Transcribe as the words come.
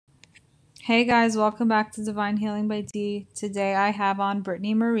Hey guys, welcome back to Divine Healing by D. Today I have on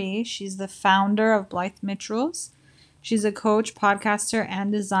Brittany Marie. She's the founder of Blythe Mitchells. She's a coach, podcaster,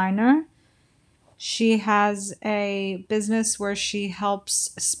 and designer. She has a business where she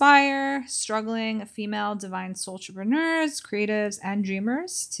helps aspire, struggling female divine soul entrepreneurs, creatives, and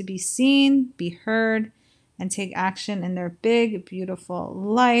dreamers to be seen, be heard, and take action in their big, beautiful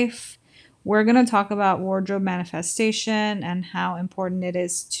life. We're going to talk about wardrobe manifestation and how important it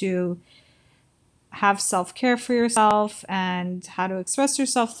is to have self care for yourself and how to express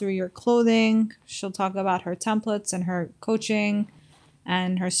yourself through your clothing. She'll talk about her templates and her coaching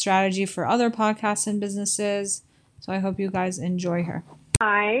and her strategy for other podcasts and businesses. So I hope you guys enjoy her.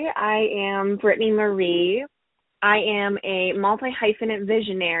 Hi, I am Brittany Marie. I am a multi-hyphenate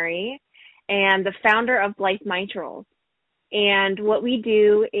visionary and the founder of Blythe Mitchells. And what we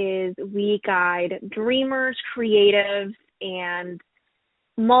do is we guide dreamers, creatives, and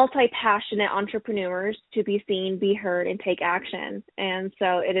multi-passionate entrepreneurs to be seen, be heard, and take action. And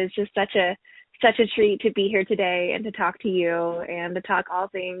so it is just such a treat to be here today and to talk to you and to talk all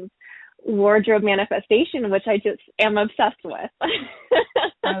things wardrobe manifestation, which I just am obsessed with.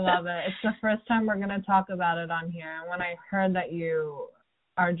 I love it. It's the first time we're going to talk about it on here. And when I heard that you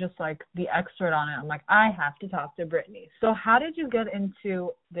are just like the expert on it, I'm like, I have to talk to Brittany. So how did you get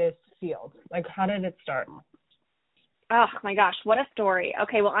into this field? Like, how did it start? Oh my gosh, what a story.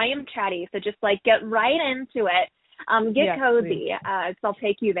 Okay, well, I am chatty, so just like get right into it. Get cozy, so I'll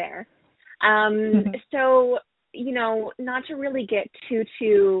take you there. So, not to really get too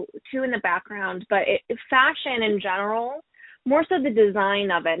in the background, but fashion in general, more so the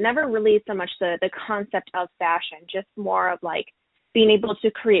design of it, never really so much the concept of fashion, just more of like being able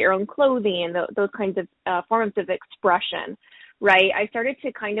to create your own clothing and those kinds of forms of expression. Right. I started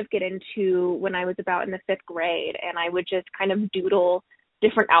to kind of get into when I was about in the 5th grade, and I would just kind of doodle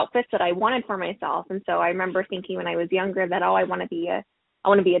different outfits that I wanted for myself. And so I remember thinking when I was younger that, I want to be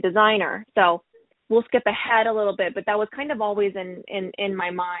a designer. So we'll skip ahead a little bit, but that was kind of always in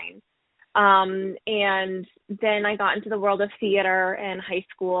my mind. And then I got into the world of theater in high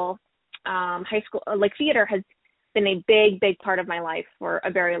school. Like theater has been a big part of my life for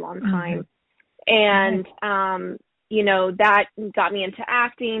a very long time. And, that got me into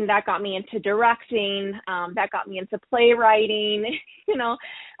acting, that got me into directing, that got me into playwriting,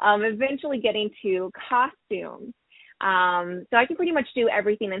 eventually getting to costumes. So I can pretty much do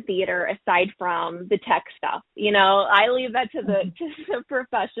everything in theater aside from the tech stuff. I leave that to the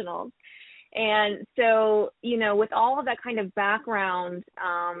professionals. And so, with all of that kind of background,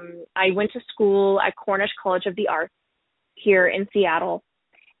 I went to school at Cornish College of the Arts here in Seattle.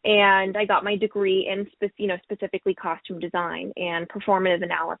 And I got my degree in, specifically costume design and performative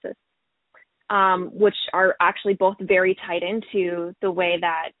analysis, which are actually both very tied into the way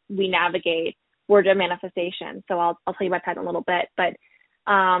that we navigate wardrobe manifestation. So I'll tell you about that in a little bit. But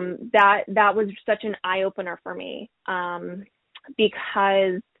that was such an eye opener for me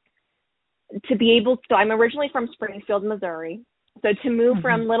because to be able to, so I'm originally from Springfield, Missouri. So to move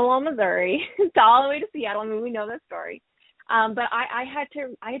from Little old Missouri to all the way to Seattle, we know that story. But I had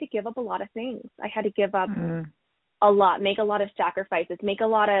to give up a lot of things. I had to give up a lot, make a lot of sacrifices, make a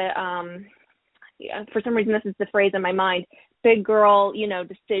lot of, for some reason, this is the phrase in my mind, big girl,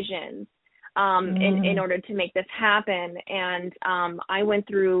 decisions, in order to make this happen. And, I went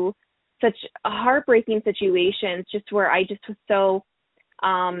through such heartbreaking situations just where I just was so,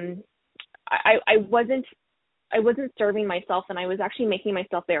 I wasn't serving myself, and I was actually making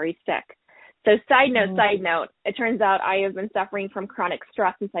myself very sick. So side note, it turns out I have been suffering from chronic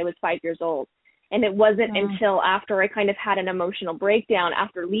stress since I was 5 years old. And it wasn't until after I kind of had an emotional breakdown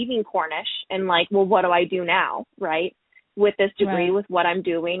after leaving Cornish and like, well, what do I do now? Right. With this degree, with what I'm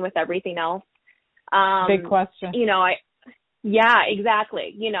doing, with everything else. Big question. Yeah,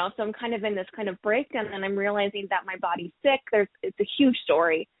 exactly. So I'm kind of in this kind of breakdown, and I'm realizing that my body's sick. It's a huge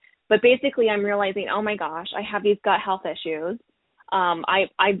story, but basically I'm realizing, oh my gosh, I have these gut health issues.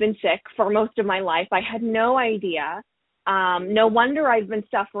 I've been sick for most of my life. I had no idea. No wonder I've been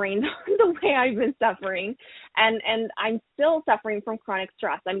suffering the way I've been suffering, and I'm still suffering from chronic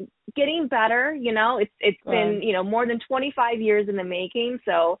stress. I'm getting better. It's been, more than 25 years in the making.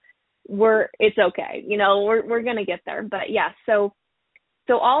 So it's okay. We're going to get there, but yeah. So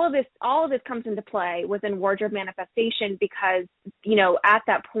all of this comes into play within wardrobe manifestation because, at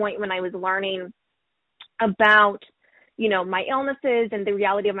that point when I was learning about my illnesses and the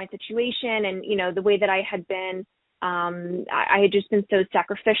reality of my situation and, the way that I had been, I had just been so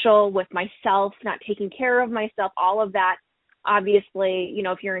sacrificial with myself, not taking care of myself, all of that. Obviously,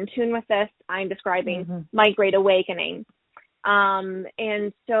 if you're in tune with this, I'm describing my great awakening.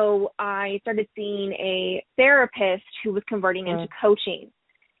 And so I started seeing a therapist who was converting into coaching.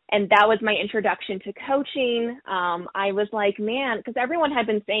 And that was my introduction to coaching. I was like, man, because everyone had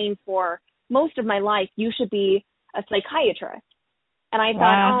been saying for most of my life, you should be a psychiatrist. And I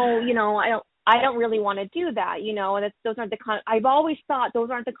thought, I don't really want to do that. Those aren't I've always thought those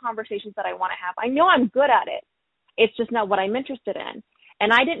aren't the conversations that I want to have. I know I'm good at it. It's just not what I'm interested in.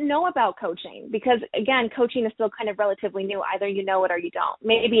 And I didn't know about coaching because, again, coaching is still kind of relatively new. Either you know it or you don't.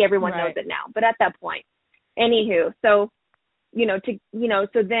 Maybe everyone knows it now, but at that point, anywho, so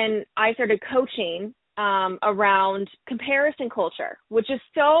then I started coaching around comparison culture, which is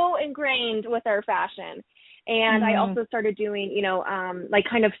so ingrained with our fashion. And I also started doing, like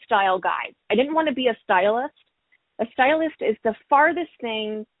kind of style guides. I didn't want to be a stylist. A stylist is the farthest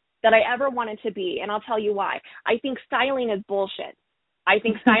thing that I ever wanted to be. And I'll tell you why. I think styling is bullshit. I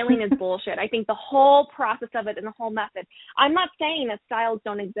think the whole process of it and the whole method. I'm not saying that styles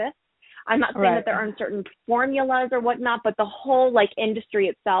don't exist. I'm not saying that there aren't certain formulas or whatnot, but the whole industry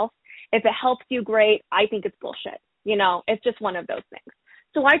itself, if it helps you, great. I think it's bullshit. It's just one of those things.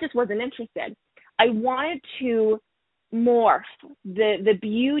 So I just wasn't interested. I wanted to morph the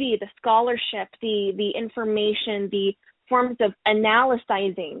beauty, the scholarship, the information, the forms of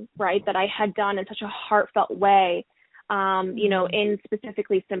analyzing, right, that I had done in such a heartfelt way, in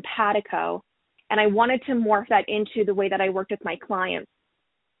specifically Simpatico. And I wanted to morph that into the way that I worked with my clients.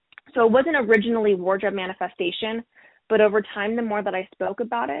 So it wasn't originally wardrobe manifestation, but over time, the more that I spoke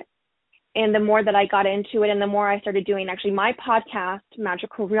about it and the more that I got into it and the more I started doing actually my podcast,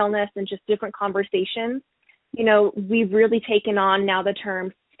 Magical Realness, and just different conversations, we've really taken on now the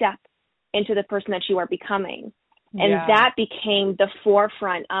term step into the person that you are becoming. And that became the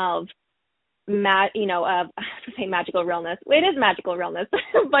forefront of I have to say magical realness. Well, it is magical realness,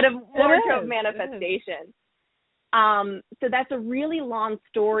 but of wardrobe manifestation. So that's a really long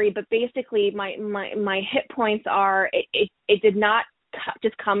story, but basically my hit points are it did not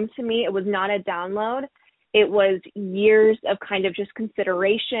just come to me. It was not a download. It was years of kind of just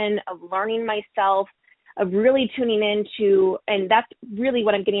consideration, of learning myself, of really tuning into, and that's really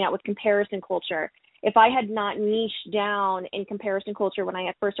what I'm getting at with comparison culture. If I had not niched down in comparison culture when I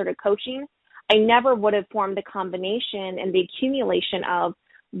had first started coaching, I never would have formed the combination and the accumulation of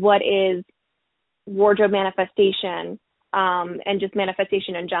what is wardrobe manifestation and just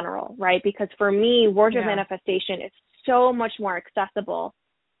manifestation in general, right? Because for me, wardrobe manifestation is so much more accessible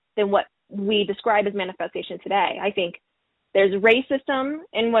than what we describe as manifestation today. I think there's racism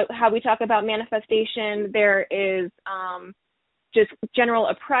in how we talk about manifestation. There is just general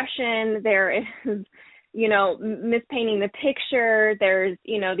oppression. There is, mispainting the picture. There's,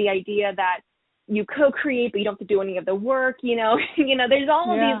 the idea that you co-create, but you don't have to do any of the work, there's all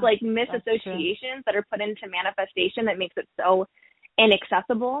of these misassociations that are put into manifestation that makes it so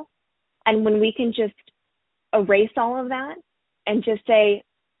inaccessible. And when we can just erase all of that and just say,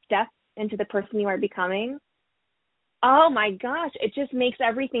 step into the person you are becoming, oh my gosh, it just makes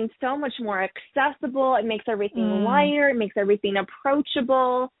everything so much more accessible. It makes everything lighter. It makes everything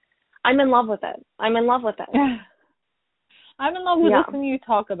approachable. I'm in love with it. I'm in love with listening to you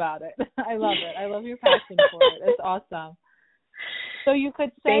talk about it. I love it. I love your passion for it. It's awesome. So you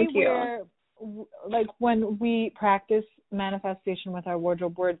could say when we practice manifestation with our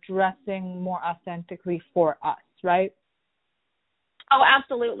wardrobe, we're dressing more authentically for us, right? Oh,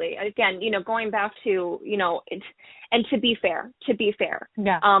 absolutely. Again, going back to, and to be fair,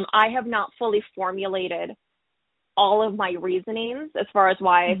 I have not fully formulated all of my reasonings as far as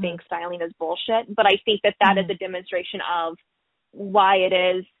why I think styling is bullshit, but I think that is a demonstration of why it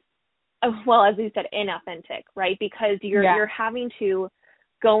is, well, as you said, inauthentic, right? Because you're having to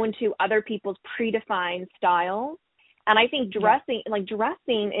go into other people's predefined styles. And I think dressing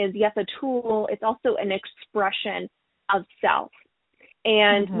is, yes, a tool. It's also an expression of self.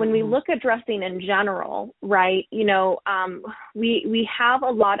 And when we look at dressing in general, right, we have a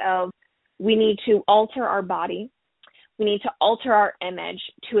lot of, we need to alter our body. We need to alter our image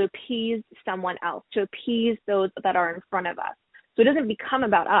to appease someone else, to appease those that are in front of us. So it doesn't become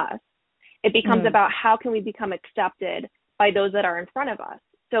about us. It becomes about how can we become accepted by those that are in front of us.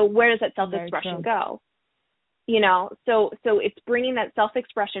 So where does that self-expression go? So it's bringing that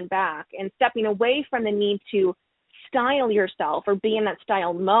self-expression back and stepping away from the need to style yourself or be in that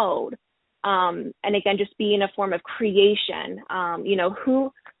style mode. And again, just be in a form of creation.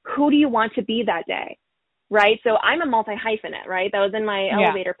 Who do you want to be that day? Right. So I'm a multi-hyphenate, right? That was in my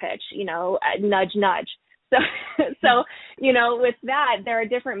elevator pitch, nudge, nudge. So, with that, there are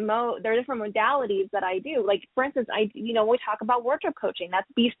different modalities that I do. Like, for instance, we talk about wardrobe coaching. That's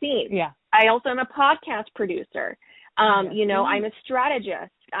Be Seen. Yeah. I also am a podcast producer. I'm a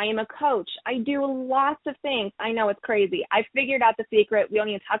strategist. I am a coach. I do lots of things. I know it's crazy. I figured out the secret. We don't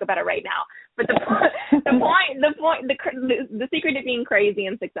need to talk about it right now. But the secret to being crazy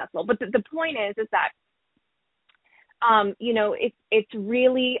and successful. But the point is that, it's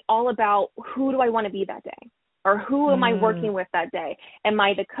really all about who do I want to be that day, or who am I working with that day? Am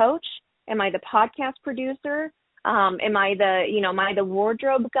I the coach? Am I the podcast producer? Am I the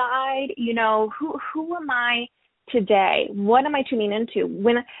wardrobe guide? Who am I today? What am I tuning into?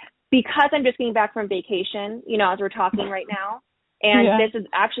 Because I'm just getting back from vacation, as we're talking right now, and this is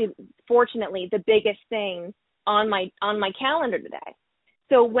actually, fortunately, the biggest thing on my calendar today.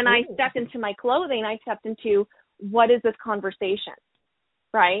 So when I stepped into my clothing, I stepped into, what is this conversation,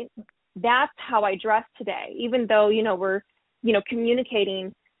 right? That's how I dress today. Even though, we're,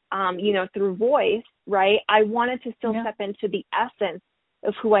 communicating, through voice, right? I wanted to still step into the essence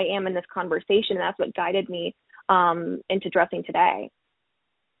of who I am in this conversation. And that's what guided me into dressing today,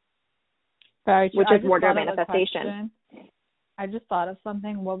 which is wardrobe manifestation. I just thought of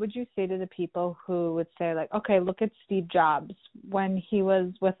something. What would you say to the people who would say, like, okay, look at Steve Jobs. When he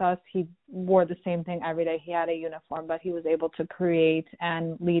was with us, he wore the same thing every day. He had a uniform, but he was able to create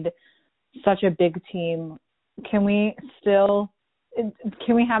and lead such a big team. Can we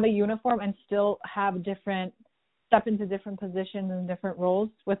have a uniform and still have step into different positions and different roles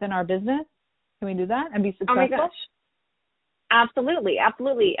within our business? Can we do that and be successful? Oh my gosh. Absolutely.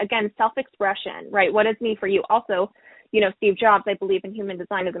 Absolutely. Again, self-expression, right? What is me for you? Also, Steve Jobs, I believe in human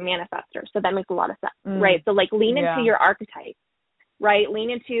design, as a manifestor. So that makes a lot of sense, right? So lean into your archetype, right? Lean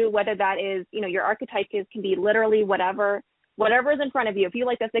into whether that is, your archetype can be literally whatever is in front of you. If you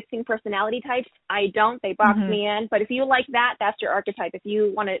like the 16 personality types, I don't, they box me in. But if you like that, that's your archetype. If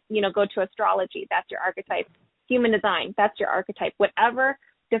you want to, go to astrology, that's your archetype. Human design, that's your archetype. Whatever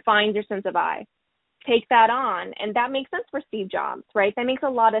defines your sense of I. Take that on. And that makes sense for Steve Jobs, right? That makes a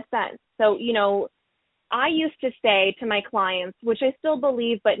lot of sense. So, I used to say to my clients, which I still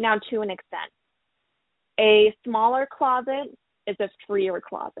believe, but now to an extent, a smaller closet is a freer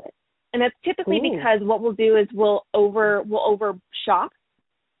closet. And that's typically because what we'll do is we'll over shop.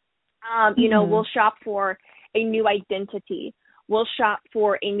 We'll shop for a new identity. We'll shop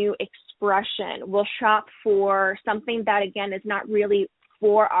for a new expression. We'll shop for something that, again, is not really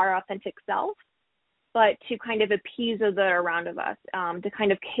for our authentic self, but to kind of appease those that are around of us, to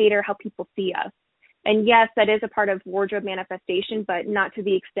kind of cater how people see us. And yes, that is a part of wardrobe manifestation, but not to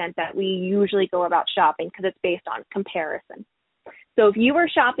the extent that we usually go about shopping, because it's based on comparison. So if you are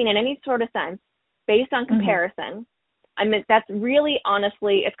shopping in any sort of sense based on comparison, I mean, that's really,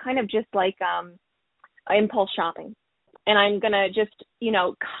 honestly, it's kind of just like impulse shopping. And I'm going to just,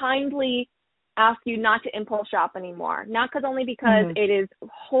 kindly ask you not to impulse shop anymore. Only because it is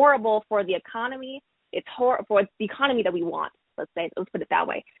horrible for the economy. It's horrible for the economy that we want. Let's put it that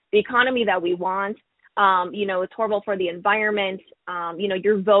way. The economy that we want, it's horrible for the environment.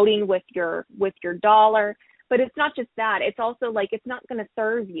 You're voting with your dollar. But it's not just that. It's also it's not going to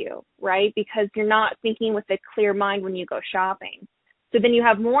serve you, right? Because you're not thinking with a clear mind when you go shopping. So then you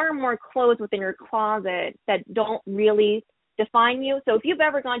have more and more clothes within your closet that don't really define you. So if you've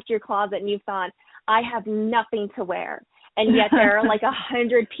ever gone to your closet and you've thought, I have nothing to wear, and yet there are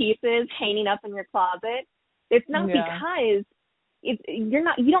 100 pieces hanging up in your closet, it's not because you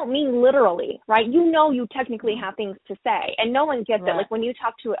don't mean literally, right? You technically have things to say, and no one gets it. When you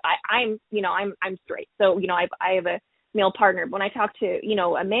talk to, I'm straight. So, I have a male partner. When I talk to,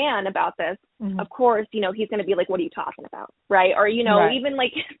 a man about this, of course, he's going to be like, what are you talking about? Right. Or, even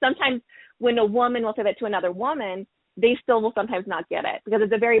sometimes when a woman will say that to another woman, they still will sometimes not get it, because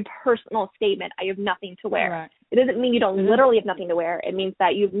it's a very personal statement. I have nothing to wear. Right. It doesn't mean you don't literally have nothing to wear. It means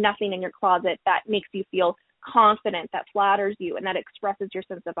that you have nothing in your closet that makes you feel confident, that flatters you, and that expresses your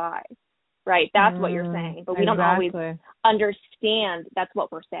sense of I, right? That's what you're saying, but we don't always understand that's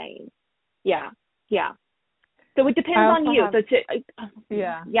what we're saying. Yeah. So it depends on you.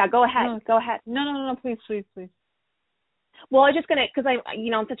 Go ahead. No, please. Well, I was just gonna, because I'm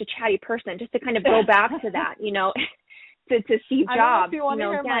such a chatty person, just to kind of go back to that, to Steve Jobs. I don't know if you want to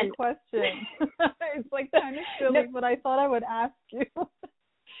hear my question. It's kind of silly, but I thought I would ask you.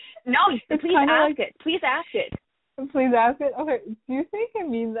 No, please ask it. Please ask it. Please ask it. Okay. Do you think it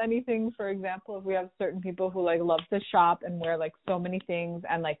means anything, for example, if we have certain people who love to shop and wear so many things,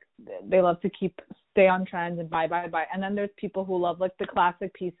 and they love to stay on trends and buy, and then there's people who love the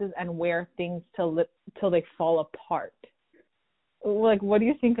classic pieces and wear things till they fall apart. What do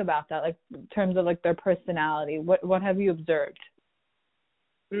you think about that? In terms of their personality, what have you observed?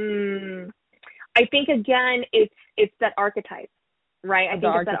 I think, again, it's that archetype. Right. I think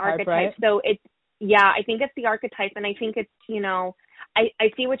it's that archetype. Right? So Yeah, I think it's the archetype, and I think it's, I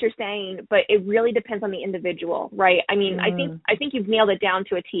see what you're saying, but it really depends on the individual, right? I mean, I think you've nailed it down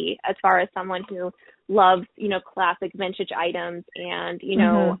to a T as far as someone who loves, classic vintage items and,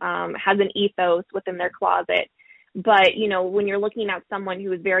 has an ethos within their closet. But, when you're looking at someone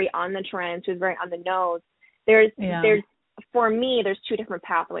who is very on the trend, who's very on the nose, for me, there's two different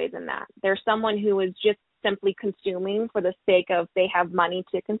pathways in that. There's someone who is just simply consuming for the sake of they have money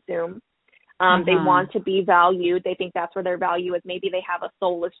to consume. They want to be valued. They think that's where their value is. Maybe they have a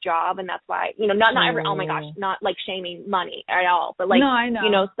soulless job, and that's why, not every, oh my gosh, not like shaming money at all, but like, no, I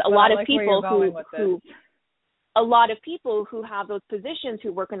know. A lot of people who have those positions,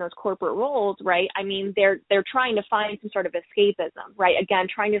 who work in those corporate roles, right? I mean, they're trying to find some sort of escapism, right? Again,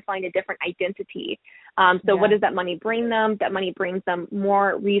 trying to find a different identity. What does that money bring them? That money brings them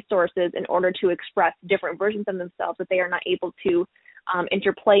more resources in order to express different versions of themselves that they are not able to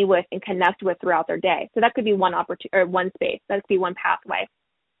interplay with and connect with throughout their day. So that could be one opportunity, or one space. That could be one pathway.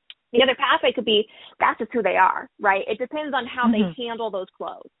 The other pathway could be, that's just who they are, right? It depends on how they handle those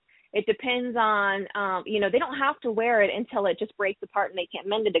clothes. It depends on, they don't have to wear it until it just breaks apart and they can't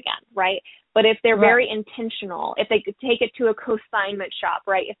mend it again, right? But if they're very intentional, if they could take it to a consignment shop,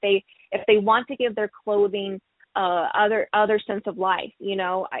 right? If they want to give their clothing other sense of life,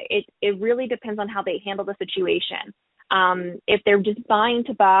 it really depends on how they handle the situation. If they're just buying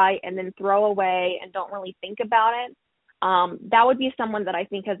to buy and then throw away and don't really think about it, that would be someone that I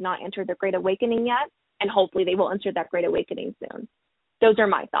think has not entered the Great Awakening yet, and hopefully they will enter that Great Awakening soon. Those are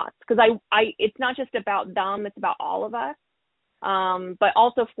my thoughts, because it's not just about them, it's about all of us. But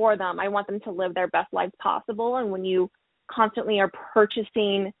also for them, I want them to live their best lives possible. And when you constantly are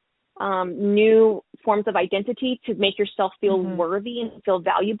purchasing new forms of identity to make yourself feel worthy and feel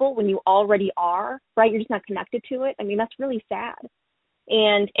valuable when you already are, right? You're just not connected to it. I mean, that's really sad.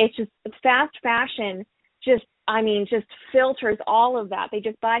 And it's just fast fashion just filters all of that. They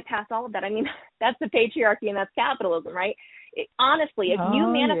just bypass all of that. I mean, that's the patriarchy and that's capitalism, right? Honestly, if you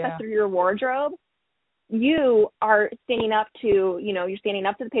manifest through your wardrobe, you are standing up to, you're standing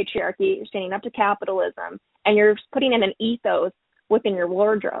up to the patriarchy, you're standing up to capitalism, and you're putting in an ethos within your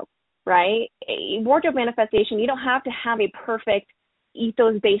wardrobe, right? A wardrobe manifestation, you don't have to have a perfect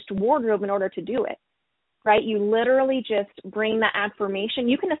ethos-based wardrobe in order to do it, right? You literally just bring that affirmation.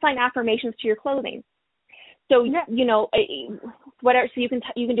 You can assign affirmations to your clothing. So, whatever, so you can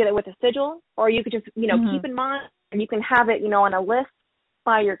do that with a sigil, or you could just, keep in mind, and you can have it, on a list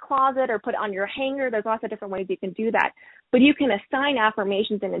by your closet or put it on your hanger. There's lots of different ways you can do that. But you can assign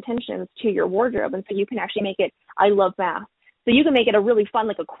affirmations and intentions to your wardrobe. And so you can actually make it, I love math. So you can make it a really fun,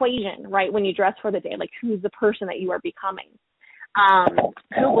 like, equation, right, when you dress for the day, like, who's the person that you are becoming?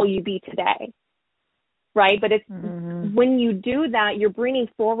 Who will you be today? Right? But it's when you do that, you're bringing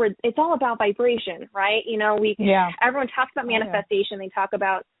forward, it's all about vibration, right? Everyone talks about manifestation. They talk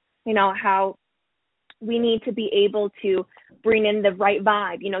about, how we need to be able to bring in the right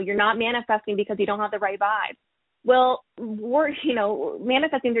vibe. You're not manifesting because you don't have the right vibe. Well,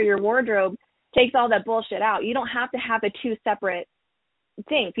 manifesting through your wardrobe takes all that bullshit out. You don't have to have the two separate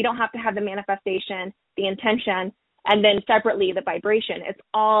things. You don't have to have the manifestation, the intention, and then separately the vibration. It's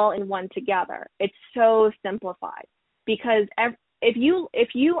all in one together. It's so simplified, because if you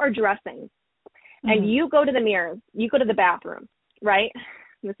are dressing and you go to the mirror, you go to the bathroom, right?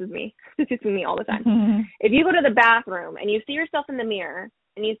 This is me. This is me all the time. If you go to the bathroom and you see yourself in the mirror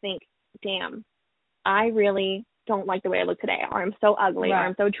and you think, damn, I really don't like the way I look today, or I'm so ugly, or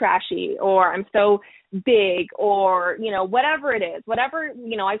I'm so trashy, or I'm so big, or, whatever it is, I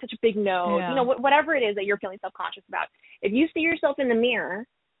have such a big nose, whatever it is that you're feeling self-conscious about. If you see yourself in the mirror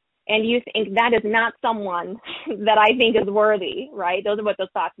and you think that is not someone that I think is worthy, right? Those are what those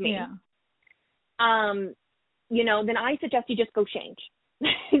thoughts mean. Then I suggest you just go change.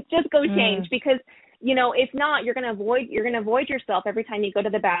 Just go change, because if not, you're going to avoid yourself every time you go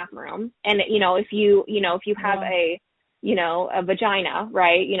to the bathroom. And if you have a vagina,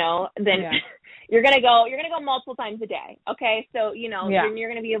 right, then you're going to go multiple times a day. Okay. So, you're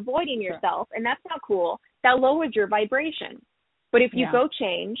going to be avoiding yourself, and that's not cool. That lowers your vibration. But if you go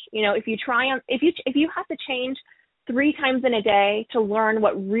change, if you have to change 3 times in a day to learn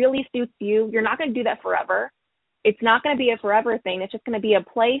what really suits you, you're not going to do that forever. It's not going to be a forever thing. It's just going to be a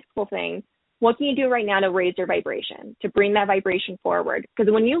playful thing. What can you do right now to raise your vibration, to bring that vibration forward?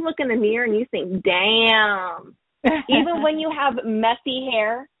 Because when you look in the mirror and you think, damn, even when you have messy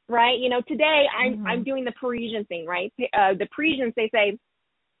hair, right? Today I'm doing the Parisian thing, right? The Parisians, they say,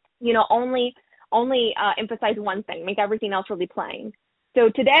 only emphasize one thing, make everything else really plain. So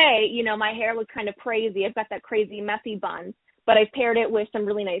today, my hair looks kind of crazy. I've got that crazy messy bun. but I've paired it with some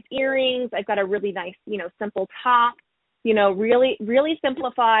really nice earrings. I've got a really nice, simple top, really, really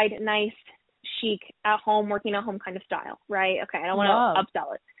simplified, nice, chic, at home, working at home kind of style, right? Okay, I don't want to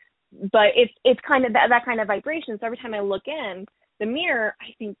upsell it, but it's kind of that kind of vibration. So every time I look in the mirror,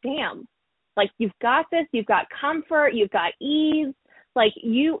 I think, damn, like, you've got this, you've got comfort, you've got ease, like,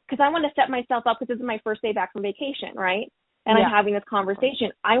 because I want to set myself up, because this is my first day back from vacation, right? And I'm having this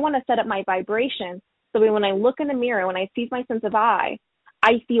conversation. I want to set up my vibration so that when I look in the mirror, when I see my sense of I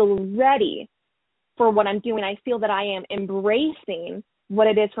feel ready for what I'm doing. I feel that I am embracing what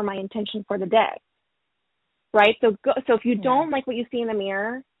it is for my intention for the day, right? So if you don't like what you see in the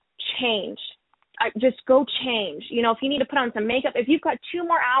mirror, change. Just go change. If you need to put on some makeup, if you've got 2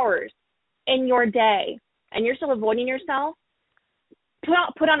 more hours in your day and you're still avoiding yourself,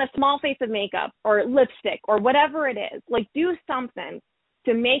 put on a small face of makeup or lipstick or whatever it is. Like, do something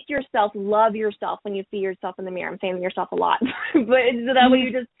to make yourself love yourself when you see yourself in the mirror. I'm saying yourself a lot, but so that way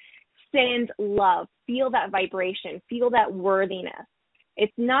you just send love, feel that vibration, feel that worthiness.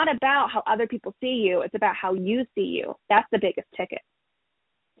 It's not about how other people see you. It's about how you see you. That's the biggest ticket.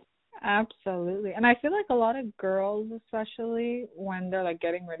 Absolutely. And I feel like a lot of girls, especially when they're like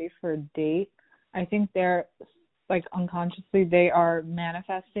getting ready for a date, I think they're like unconsciously they are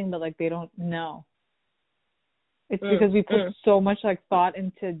manifesting, but like they don't know. It's because we put so much like thought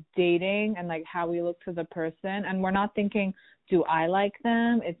into dating and like how we look to the person, and we're not thinking, do I like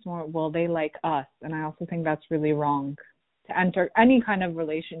them? It's more, will they like us? And I also think that's really wrong to enter any kind of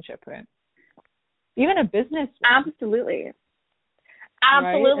relationship with, even a business. Absolutely.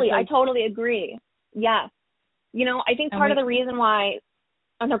 Absolutely. Right? I totally agree. Yes. I think part of the reason why,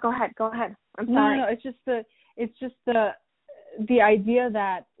 oh no, go ahead. I'm sorry. No, it's just the idea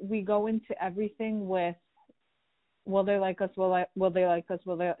that we go into everything with, will they like us? Will they like us?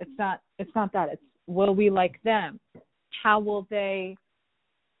 It's not that. It's, will we like them? How will they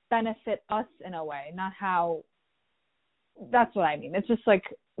benefit us in a way? Not how. That's what I mean. It's just like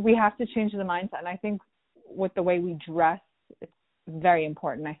we have to change the mindset. And I think with the way we dress, it's very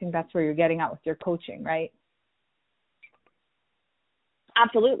important. I think that's where you're getting at with your coaching, right?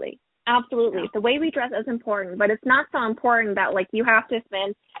 Absolutely. Absolutely. The way we dress is important, but it's not so important that like you have to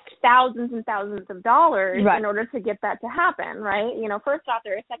spend thousands and thousands of dollars in order to get that to happen, right? First off,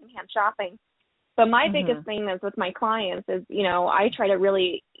 there is secondhand shopping. But my biggest thing is with my clients is, I try to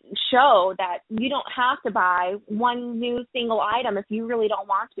really show that you don't have to buy one new single item if you really don't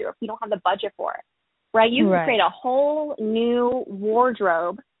want to, if you don't have the budget for it, right? You can create a whole new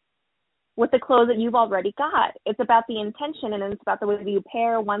wardrobe with the clothes that you've already got. It's about the intention, and it's about the way that you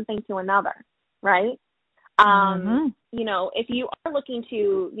pair one thing to another, right? If you are looking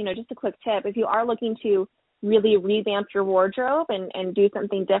to, just a quick tip, if you are looking to really revamp your wardrobe and do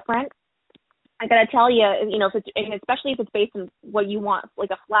something different, I got to tell you, if it's, and especially if it's based on what you want,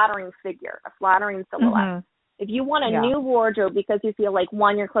 like a flattering figure, a flattering silhouette. If you want a new wardrobe because you feel like,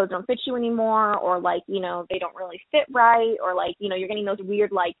 one, your clothes don't fit you anymore, or like, they don't really fit right, or like, you're getting those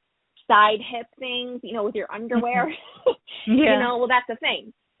weird, like, side hip things, with your underwear, well, that's the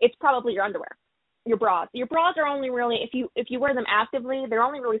thing. It's probably your underwear, your bras. Your bras are only really, if you wear them actively, they're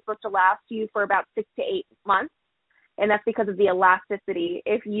only really supposed to last you for about 6 to 8 months. And that's because of the elasticity.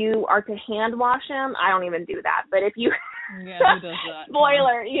 If you are to hand wash them, I don't even do that. But if you, who does that?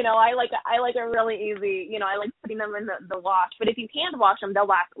 Spoiler, I like it really easy. I like putting them in the wash. But if you hand wash them, they'll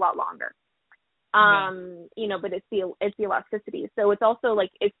last a lot longer. But it's the elasticity. So it's also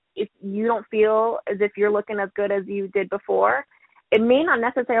like if you don't feel as if you're looking as good as you did before, it may not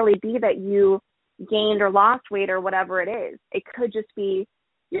necessarily be that you gained or lost weight or whatever it is. It could just be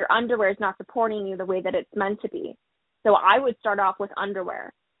your underwear is not supporting you the way that it's meant to be. So I would start off with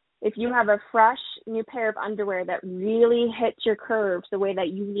underwear. If you have a fresh new pair of underwear that really hits your curves the way that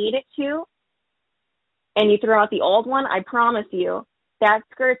you need it to, and you throw out the old one, I promise you that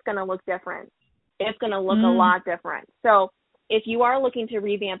skirt's going to look different. It's going to look a lot different. So if you are looking to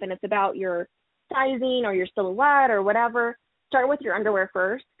revamp and it's about your sizing or your silhouette or whatever, start with your underwear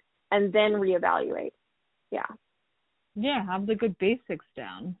first and then reevaluate. Yeah. Yeah, have the good basics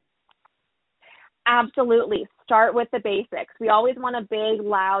down. Absolutely. Start with the basics. We always want a big,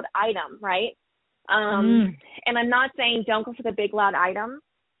 loud item, right? And I'm not saying don't go for the big, loud item,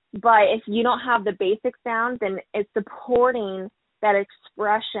 but if you don't have the basics down, then it's supporting that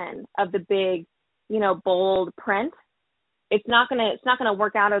expression of the big, bold print. It's not gonna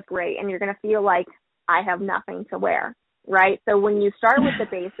work out as great, and you're gonna feel like I have nothing to wear, right? So when you start with the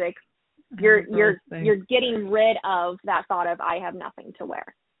basics, you're getting rid of that thought of I have nothing to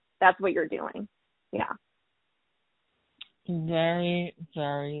wear. That's what you're doing. Yeah. Very,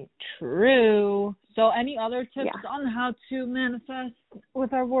 very true. So any other tips on how to manifest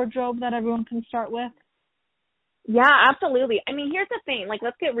with our wardrobe that everyone can start with? Yeah, absolutely. I mean, here's the thing. Like,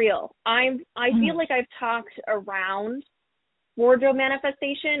 let's get real. I feel like I've talked around wardrobe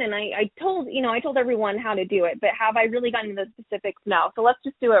manifestation, and I told everyone how to do it, but have I really gotten into the specifics? No. So let's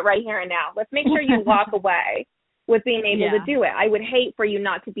just do it right here and now. Let's make sure you walk away with being able to do it. I would hate for you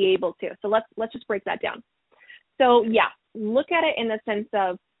not to be able to. So let's just break that down. So yeah, look at it in the sense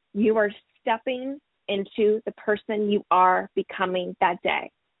of you are stepping into the person you are becoming that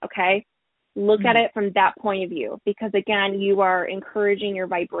day. Okay? Look at it from that point of view, because again, you are encouraging your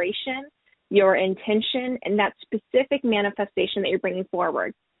vibration, your intention, and that specific manifestation that you're bringing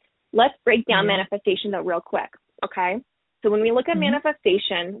forward. Let's break down manifestation though real quick. Okay? So when we look at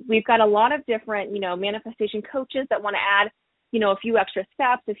manifestation, we've got a lot of different, manifestation coaches that want to add, a few extra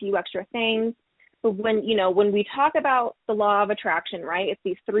steps, a few extra things. But when we talk about the law of attraction, right, it's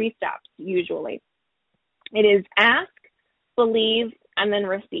these 3 steps usually. It is ask, believe, and then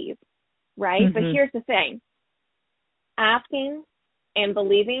receive, right? But here's the thing. Asking and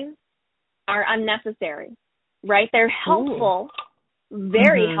believing are unnecessary, right? They're helpful,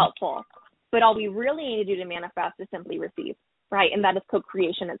 very helpful. But all we really need to do to manifest is simply receive, right? And that is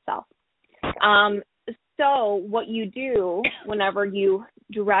co-creation itself. So what you do whenever you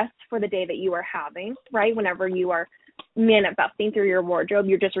dress for the day that you are having, right? Whenever you are manifesting through your wardrobe,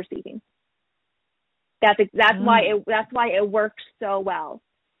 you're just receiving. That's why it works so well.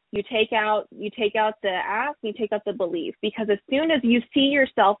 You take out the ask, you take out the belief, because as soon as you see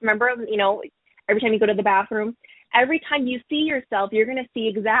yourself, remember, every time you go to the bathroom, every time you see yourself, you're going to see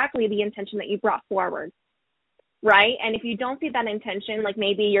exactly the intention that you brought forward, right? And if you don't see that intention, like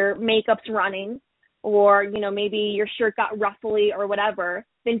maybe your makeup's running, or maybe your shirt got ruffly or whatever,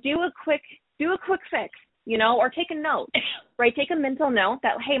 then do a quick fix, or take a note, right? Take a mental note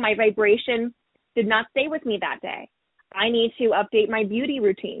that, hey, my vibration did not stay with me that day. I need to update my beauty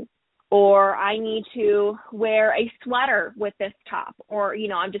routine, or I need to wear a sweater with this top, or,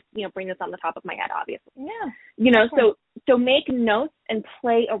 I'm just, bringing this on the top of my head, obviously. Yeah. So make notes and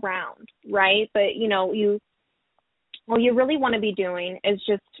play around, right? But, what you really want to be doing is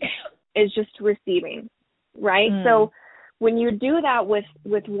just receiving, right? So when you do that with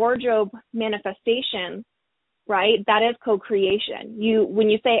wardrobe manifestation, right, that is co-creation. When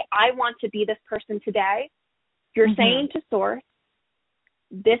you say, I want to be this person today, you're saying to Source,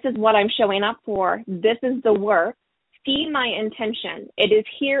 this is what I'm showing up for. This is the work. See my intention. It is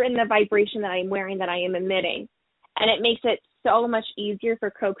here in the vibration that I'm wearing, that I am emitting. And it makes it so much easier for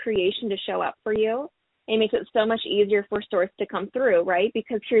co-creation to show up for you. It makes it so much easier for Source to come through, right?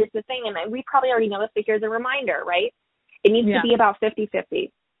 Because here's the thing, and we probably already know this, but here's a reminder, right? It needs to be about 50-50.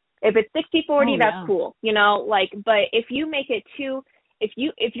 If it's 60-40, that's cool, but if you make it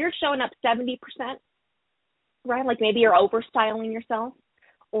if you're showing up 70%, right? Like maybe you're overstyling yourself,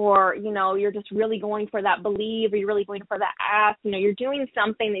 or, you're just really going for that believe, or you're really going for that ask, you're doing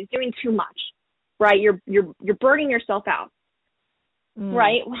something that's doing too much, right? You're burning yourself out,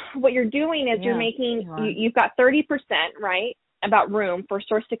 right? What you're doing is you're making, you've got 30%, right, about room for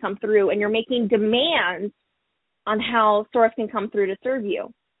Source to come through, and you're making demands on how Source can come through to serve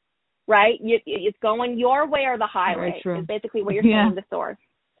you, right? It's going your way or the highway is basically what you're saying to Source.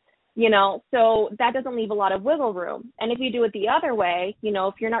 So that doesn't leave a lot of wiggle room. And if you do it the other way,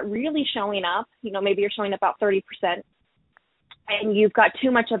 if you're not really showing up, maybe you're showing up about 30% and you've got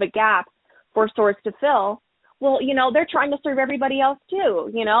too much of a gap for Source to fill, well, they're trying to serve everybody else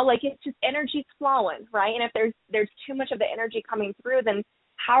too, like it's just energy's flowing, right? And if there's too much of the energy coming through, then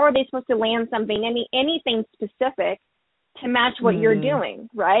how are they supposed to land something, anything specific to match what you're doing,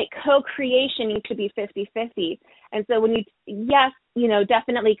 right? Co-creation needs to be 50-50. And so when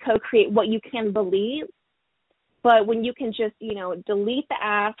definitely co-create what you can believe, but when you can just, delete the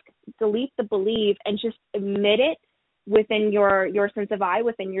ask, delete the believe, and just emit it within your sense of I,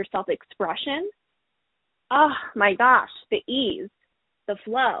 within your self-expression, oh my gosh, the ease, the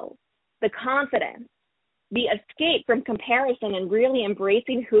flow, the confidence, the escape from comparison and really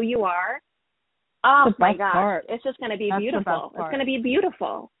embracing who you are. Oh my gosh, it's just going to be beautiful. It's going to be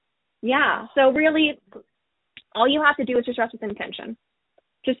beautiful. Yeah. So really, all you have to do is just dress with intention.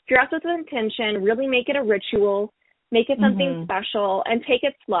 Just dress with intention, really make it a ritual, make it something special, and take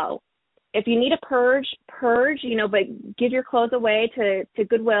it slow. If you need a purge, but give your clothes away to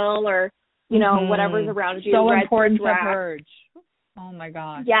Goodwill or, whatever's around you. So important to purge. Oh my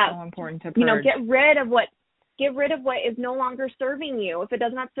gosh. Yeah. So important to purge. Get rid of what is no longer serving you. If it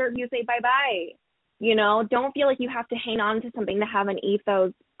does not serve you, say bye-bye. Don't feel like you have to hang on to something to have an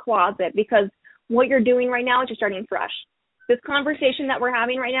ethos closet, because what you're doing right now is you're starting fresh. This conversation that we're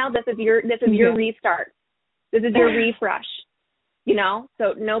having right now, this is your restart. This is your refresh. You know,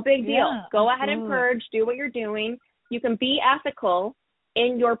 so no big deal. Yeah, go ahead and purge, do what you're doing. You can be ethical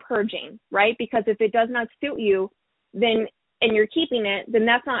in your purging, right? Because if it does not suit you, then, and you're keeping it, then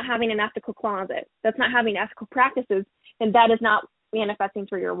that's not having an ethical closet. That's not having ethical practices, and that is not manifesting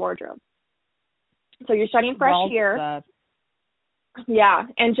through your wardrobe. So you're starting fresh here. Yeah,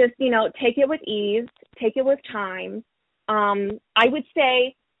 and just, you know, take it with ease, take it with time. I would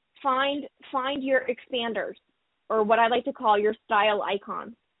say find your expanders, or what I like to call your style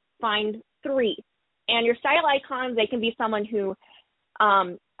icons. Find 3. And your style icons, they can be someone who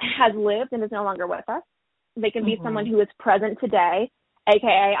has lived and is no longer with us. They can be someone who is present today,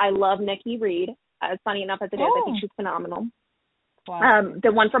 aka I love Nikki Reed. As funny enough as it is, I think she's phenomenal. Wow.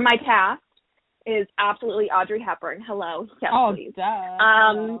 The one from my past is absolutely Audrey Hepburn. Hello. Yes, please.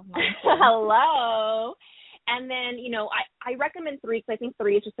 Hello. And then, you know, I recommend 3 because I think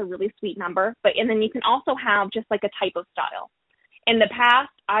 3 is just a really sweet number. And then you can also have just like a type of style. In the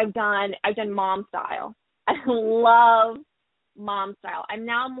past, I've done mom style. I love mom style. I'm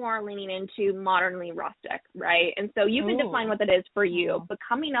now more leaning into modernly rustic, right? And so you can define what that is for you, but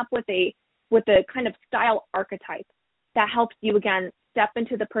coming up with a kind of style archetype that helps you, again, step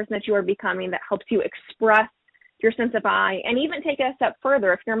into the person that you are becoming, that helps you express your sense of I, and even take it a step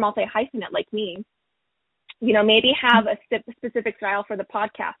further if you're multi-hyphenate like me. You know, maybe have a specific style for the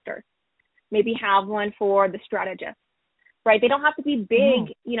podcaster. Maybe have one for the strategist, right? They don't have to be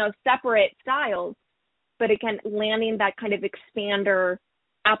big, you know, separate styles, but again, landing that kind of expander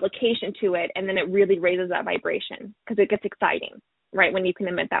application to it, and then it really raises that vibration because it gets exciting, right, when you can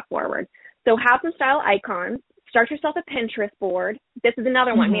emit that forward. So have some style icons. Start yourself a Pinterest board. This is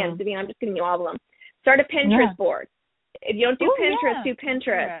another one, man, Davina, I'm just giving you all of them. Start a Pinterest board. If you don't do Pinterest, do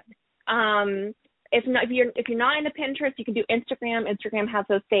Pinterest. If you're not into Pinterest, you can do Instagram. Instagram has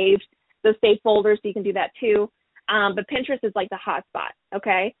those saved folders, so you can do that too. But Pinterest is like the hot spot,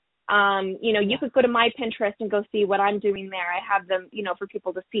 okay? You know, you could go to my Pinterest and go see what I'm doing there. I have them, you know, for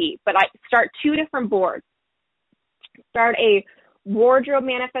people to see. But I start 2 different boards. Start a wardrobe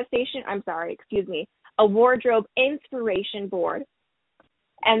a wardrobe inspiration board,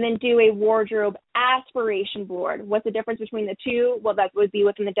 and then do a wardrobe aspiration board. What's the difference between the 2? Well, that would be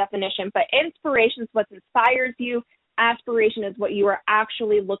within the definition. But inspiration is what inspires you. Aspiration is what you are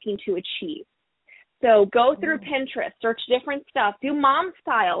actually looking to achieve. So go through Pinterest, search different stuff. Do mom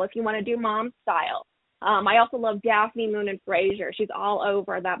style if you want to do mom style. I also love Daphne Moon and Fraser. She's all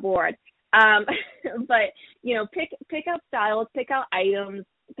over that board. But, you know, pick out styles, pick out items,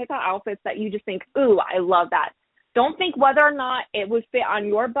 pick out outfits that you just think, ooh, I love that. Don't think whether or not it would fit on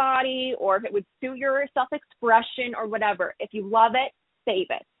your body or if it would suit your self-expression or whatever. If you love it, save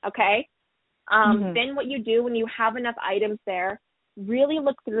it, okay? Then what you do when you have enough items there, really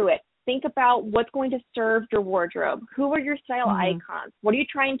look through it. Think about what's going to serve your wardrobe. Who are your style icons? What are you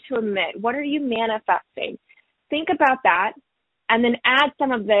trying to emit? What are you manifesting? Think about that, and then add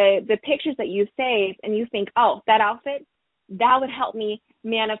some of the pictures that you saved, and you think, oh, that outfit, that would help me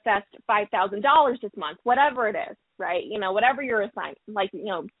manifest $5,000 this month, whatever it is, right? You know, whatever your assignment, like, you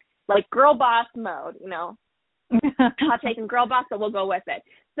know, like girl boss mode, you know. Hot take and girl boss, but we'll go with it.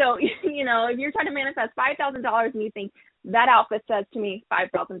 So, you know, if you're trying to manifest $5,000 and you think that outfit says to me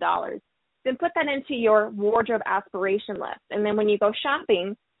 $5,000, then put that into your wardrobe aspiration list. And then when you go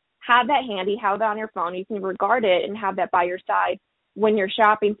shopping, have that handy, have that on your phone. You can regard it and have that by your side when you're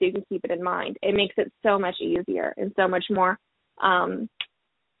shopping so you can keep it in mind. It makes it so much easier and so much more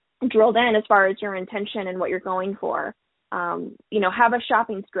drilled in as far as your intention and what you're going for. You know, have a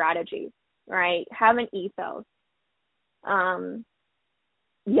shopping strategy, right? Have an ethos.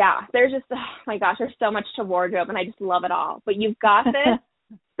 Yeah, there's just, oh my gosh, there's so much to wardrobe, and I just love it all. But you've got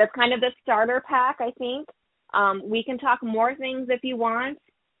this. That's kind of the starter pack, I think. We can talk more things if you want.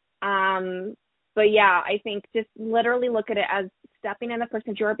 But yeah, I think just literally look at it as stepping in the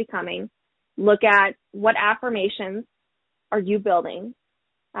person you're becoming. Look at what affirmations are you building?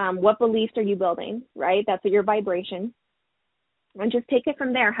 What beliefs are you building, right? That's your vibration. And just take it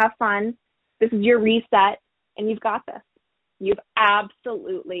from there. Have fun. This is your reset, and you've got this. You've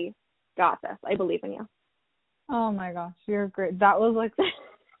absolutely got this. I believe in you. Oh my gosh, you're great. That was like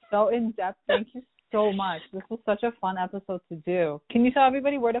so in depth. Thank you so much. This was such a fun episode to do. Can you tell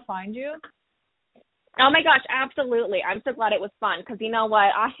everybody where to find you? Oh my gosh, absolutely. I'm so glad it was fun because you know what?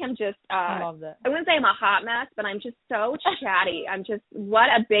 I am just, I loved it. I wouldn't say I'm a hot mess, but I'm just so chatty. I'm just, what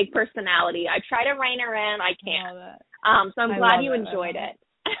a big personality. I try to rein her in. I can't. So I'm glad you enjoyed it.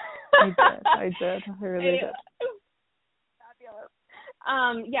 I did. I really did.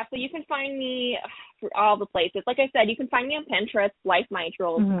 Fabulous. Yeah, so you can find me all the places. Like I said, you can find me on Pinterest, Blythe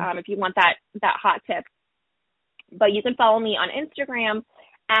Mitrals, if you want that hot tip. But you can follow me on Instagram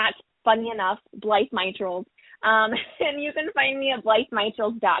at, funny enough, Blythe Mitrals. And you can find me at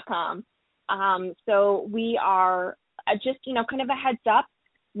BlytheMitrals.com. So we are just, kind of a heads up.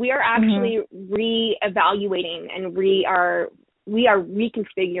 We are actually reevaluating and we are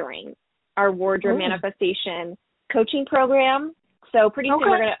reconfiguring our wardrobe manifestation coaching program. So pretty soon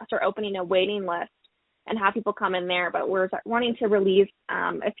we're going to start opening a waiting list and have people come in there. But we're wanting to release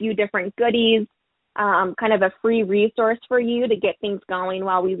a few different goodies, kind of a free resource for you to get things going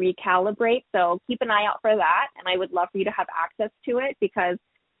while we recalibrate. So keep an eye out for that. And I would love for you to have access to it because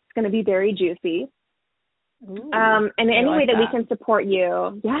it's going to be very juicy. And any way that we can support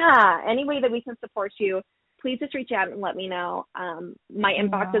you, any way that we can support you, please just reach out and let me know. My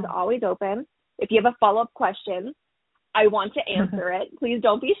inbox is always open. If you have a follow-up question, I want to answer it. Please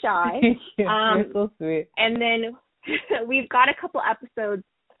don't be shy. Thank you. You're so sweet. And then we've got a couple episodes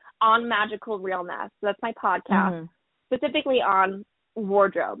on Magical Realness. So that's my podcast, specifically on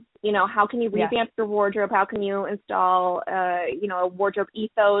wardrobe. How can you revamp your wardrobe? How can you install, a wardrobe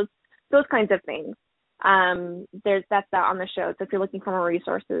ethos? Those kinds of things. That's on the show. So if you're looking for more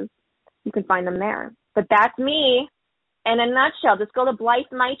resources, you can find them there. But that's me in a nutshell. Just go to Blythe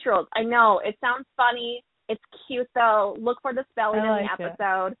Mitrals. I know it sounds funny. It's cute though. Look for the spelling in the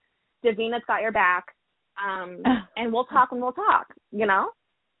episode. Davina's got your back. And we'll talk when we'll talk,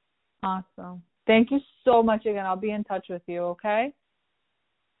 Awesome. Thank you so much again. I'll be in touch with you, okay?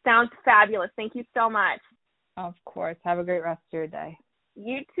 Sounds fabulous. Thank you so much. Of course. Have a great rest of your day.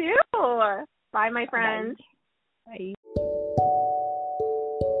 You too. Bye, my friends. Bye.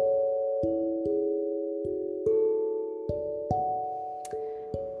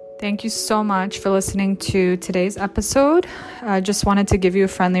 Thank you so much for listening to today's episode. I just wanted to give you a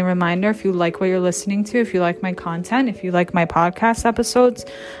friendly reminder. If you like what you're listening to, if you like my content, if you like my podcast episodes,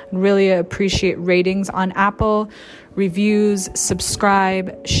 I'd really appreciate ratings on Apple, reviews,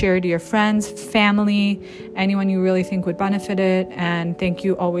 subscribe, share to your friends, family, anyone you really think would benefit it. And thank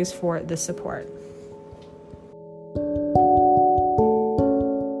you always for the support.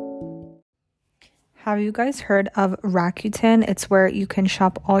 Have you guys heard of Rakuten? It's where you can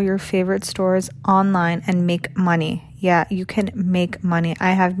shop all your favorite stores online and make money. Yeah, you can make money.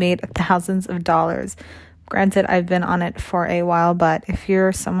 I have made thousands of dollars. Granted, I've been on it for a while, but if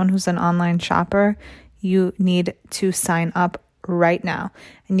you're someone who's an online shopper, you need to sign up right now.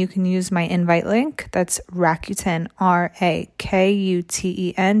 And you can use my invite link. That's Rakuten,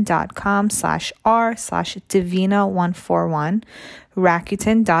 rakuten.com/r/Divina141.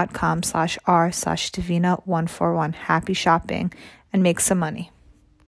 Rakuten.com/r/Divina141. Happy shopping and make some money.